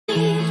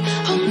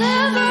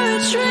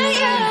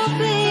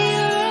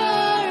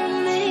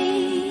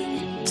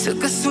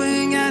Took a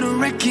swing at a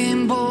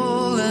wrecking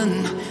ball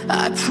and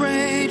I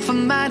prayed for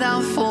my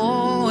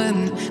downfall,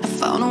 and I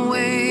found a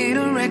way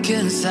to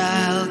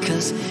reconcile,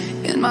 'cause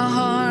in my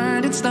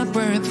heart it's not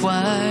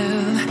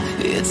worthwhile.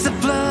 It's a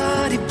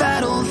bloody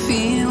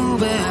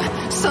battlefield where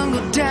some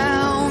go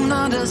down,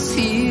 others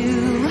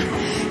heal.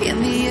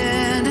 In the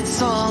end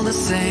it's all the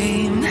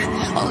same.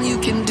 All you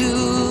can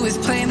do is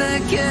play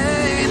the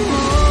game.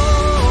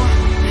 Oh,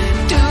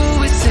 do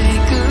we say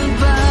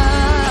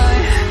goodbye?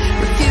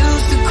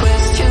 Refuse to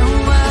question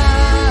why.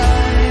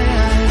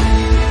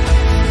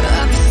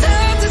 I'm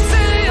sad to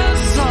say I'm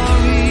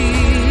sorry,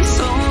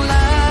 so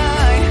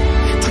lie.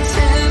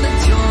 Pretend that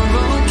you're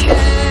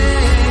okay.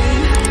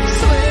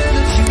 Swear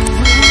that you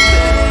will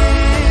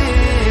fade.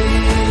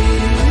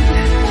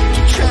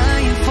 Keep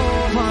trying for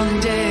one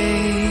day.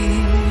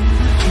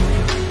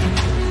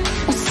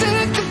 I'm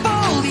sick of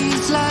all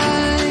these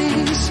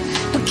lies.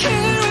 Don't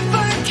care if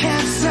I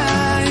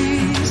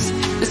capsize.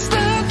 There's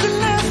nothing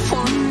left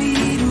for me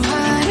to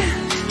hide.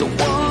 Don't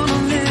wanna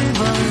live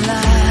a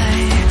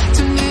lie.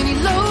 Too many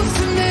lows,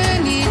 too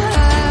many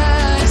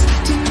highs.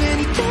 Too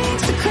many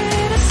things to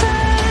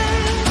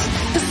criticize.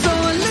 And so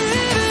I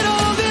leave it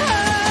all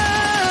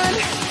behind.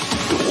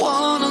 Don't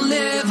wanna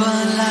live a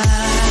lie.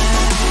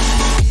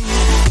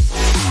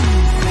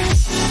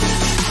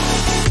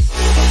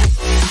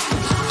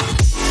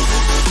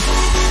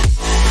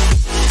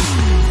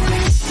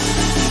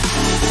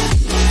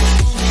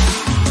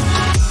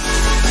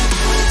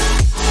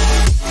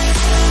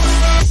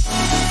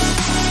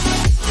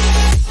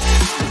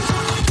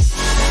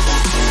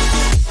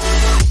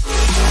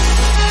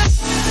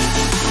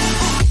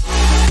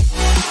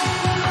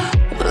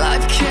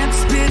 Life kept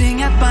spitting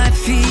at my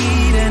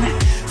feet and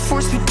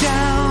forced me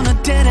down a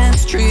dead-end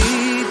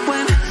street,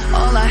 when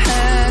all I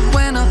had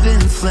went up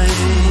in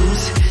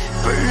flames,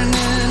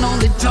 burning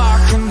only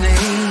dark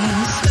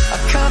remains. I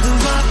cover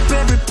up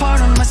every part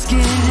of my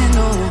skin,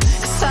 oh,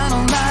 'cause I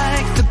don't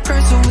like the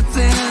person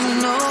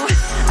within. Oh,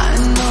 I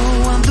know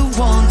I'm the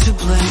one to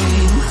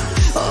blame.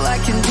 All I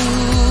can do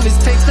is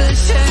take the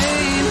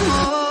shame.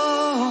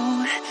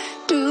 Oh,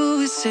 do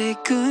we say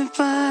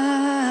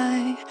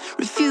goodbye?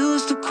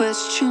 Refuse to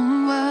question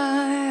why.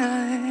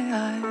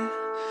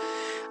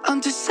 I'm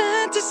too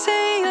sad to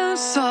say I'm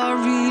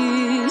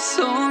sorry,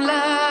 so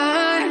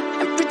lie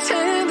and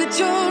pretend that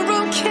you're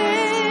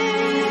okay.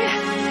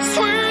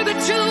 Swear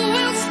that you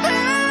will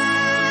stay.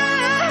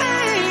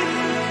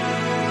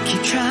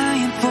 Keep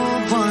trying for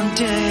one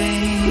day.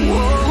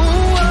 Whoa,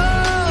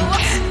 whoa.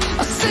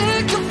 I'm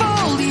sick of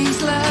all these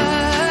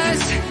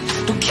lies.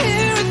 Don't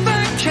care if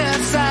I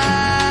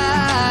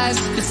capsize.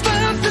 There's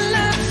nothing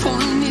left for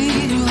me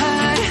to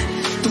hide.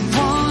 Don't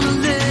wanna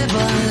live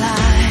a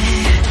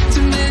lie.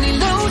 Too many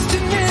lows,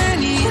 too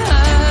many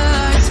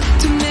highs.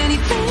 Too many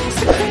things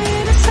to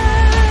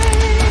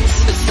criticize.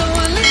 So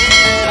I leave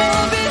it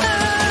all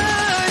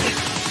behind.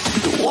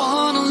 Don't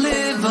wanna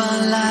live a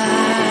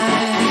lie.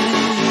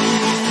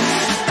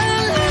 A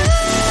lie.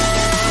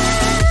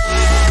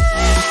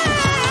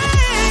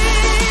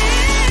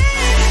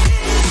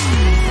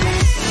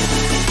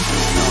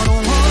 No,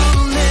 don't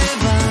wanna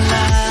live a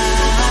lie.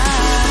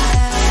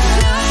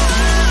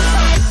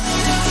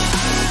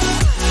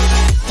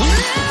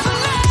 Live a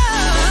lie.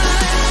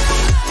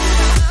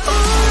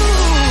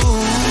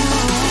 Ooh.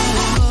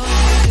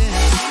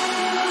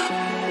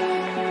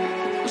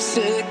 I'm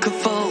sick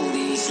of all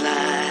these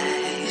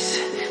lies.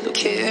 Don't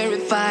care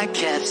if I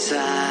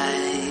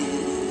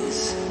capsize.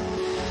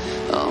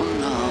 Oh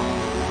no.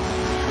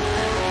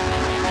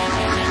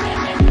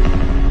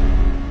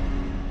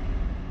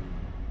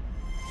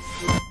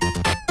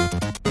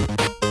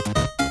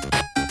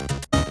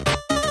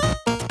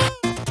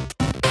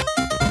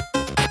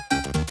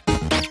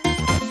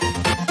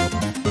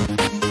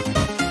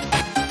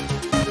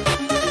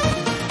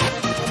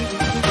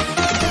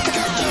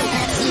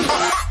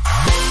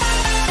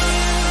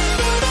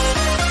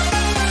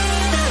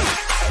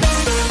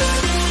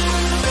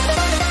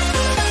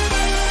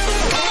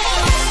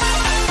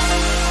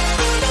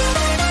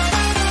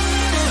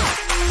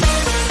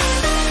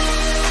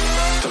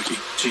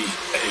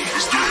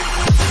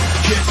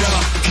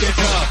 Get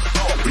up.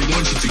 We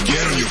want you to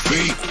get on your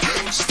feet.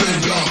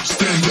 Stand up,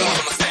 stand up.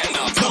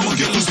 Come on,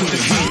 get loose with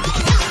the heat.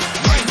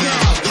 Right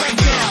now, right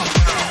now.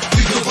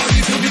 Leave your body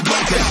till we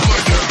black out.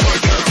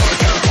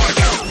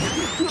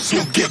 So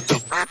get the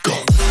fuck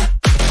up.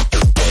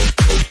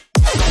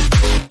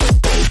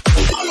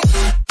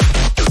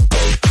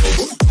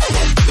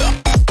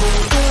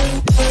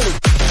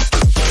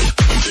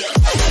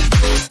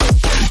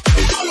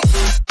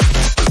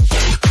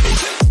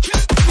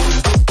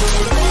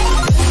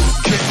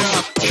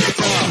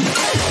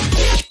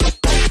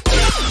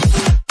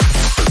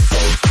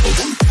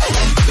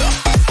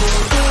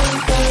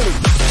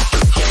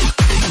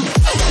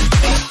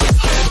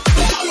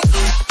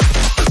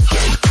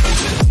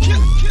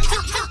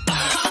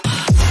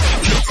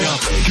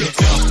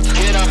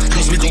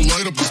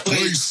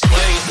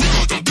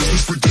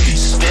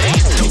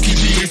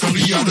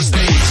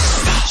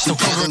 So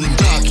cover and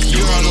duck,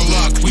 you're out of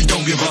luck, we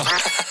don't give up.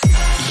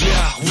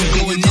 Yeah, we're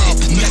going up.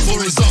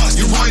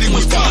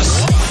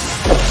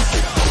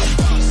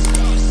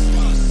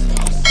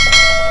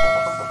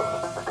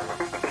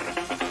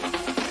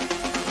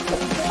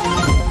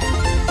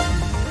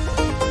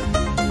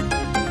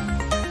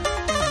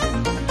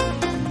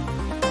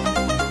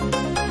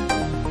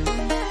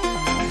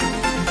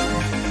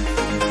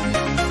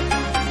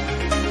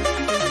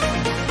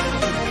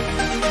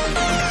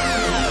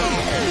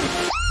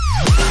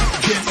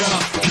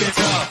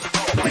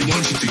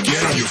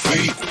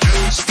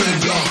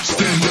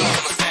 stand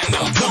up.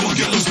 Come on,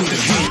 get loose with the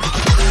heat.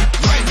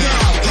 Right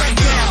now,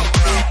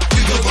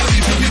 leave your body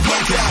to be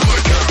blacked out.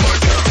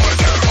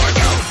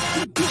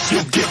 So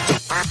get the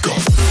fuck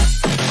up.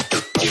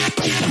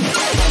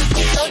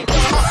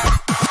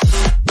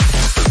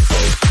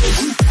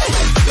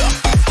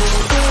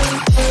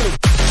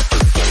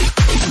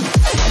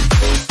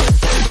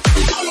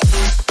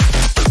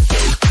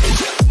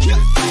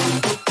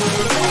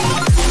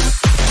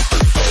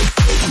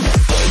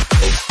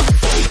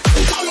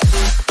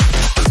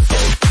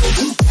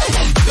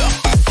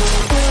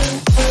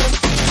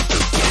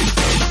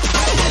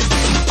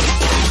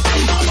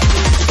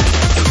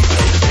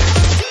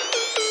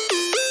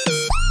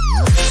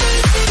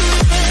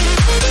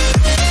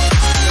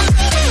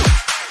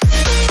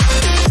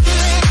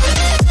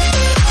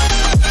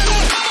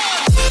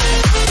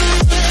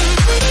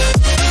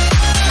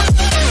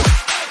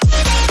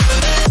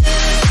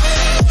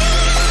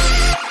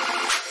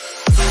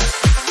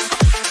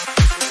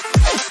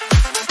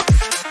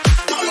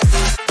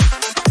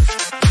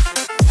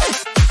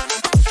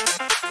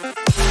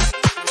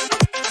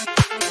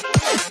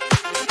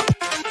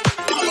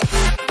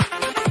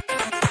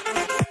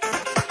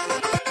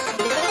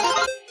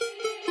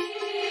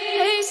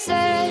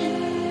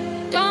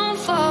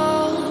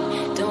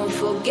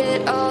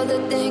 Forget all the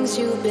things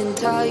you've been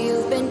taught,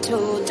 you've been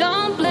told.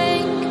 Don't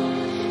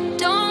blink,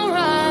 don't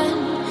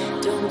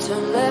run, don't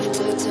turn left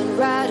or turn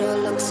right or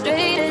look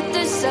straight at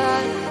the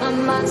sun. My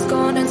mind's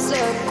going in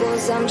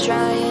circles, I'm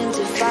trying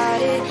to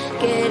fight it.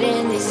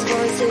 Getting these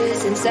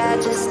voices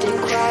inside, just stay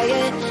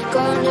quiet.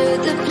 Going to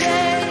the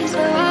place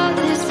where all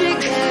this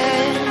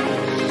began.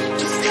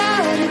 Just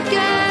start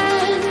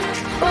again.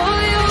 Oh,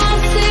 you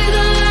won't see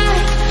the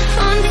light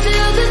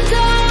until the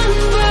dawn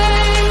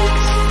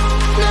breaks.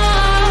 No,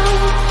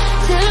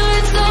 till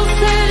it's all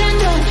said and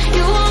done,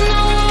 you won't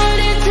know what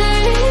it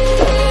takes.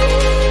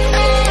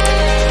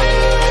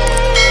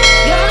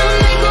 Gotta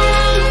make a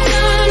wrong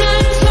turn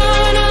and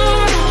turn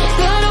around.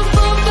 Gotta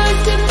fall back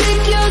to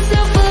pick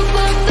yourself up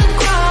off the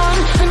ground.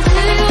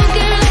 Until you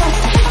get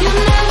lost,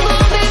 you'll never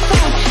be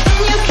found.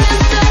 And you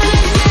can't start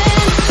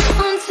again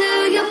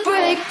until you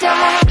break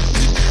down.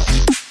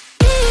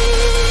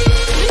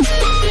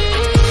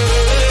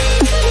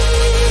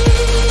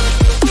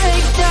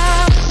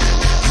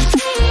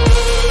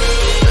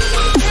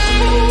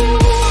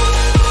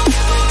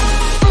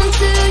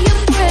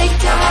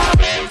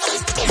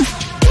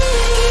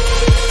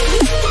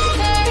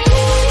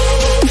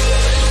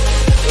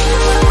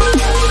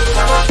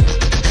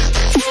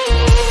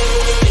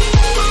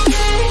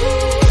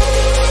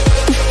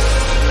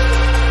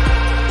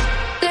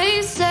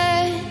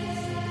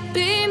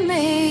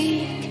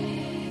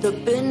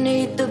 Look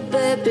beneath the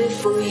bed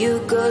before you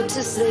go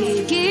to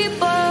sleep.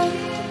 Keep on,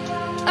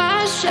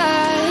 I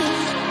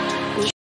shine.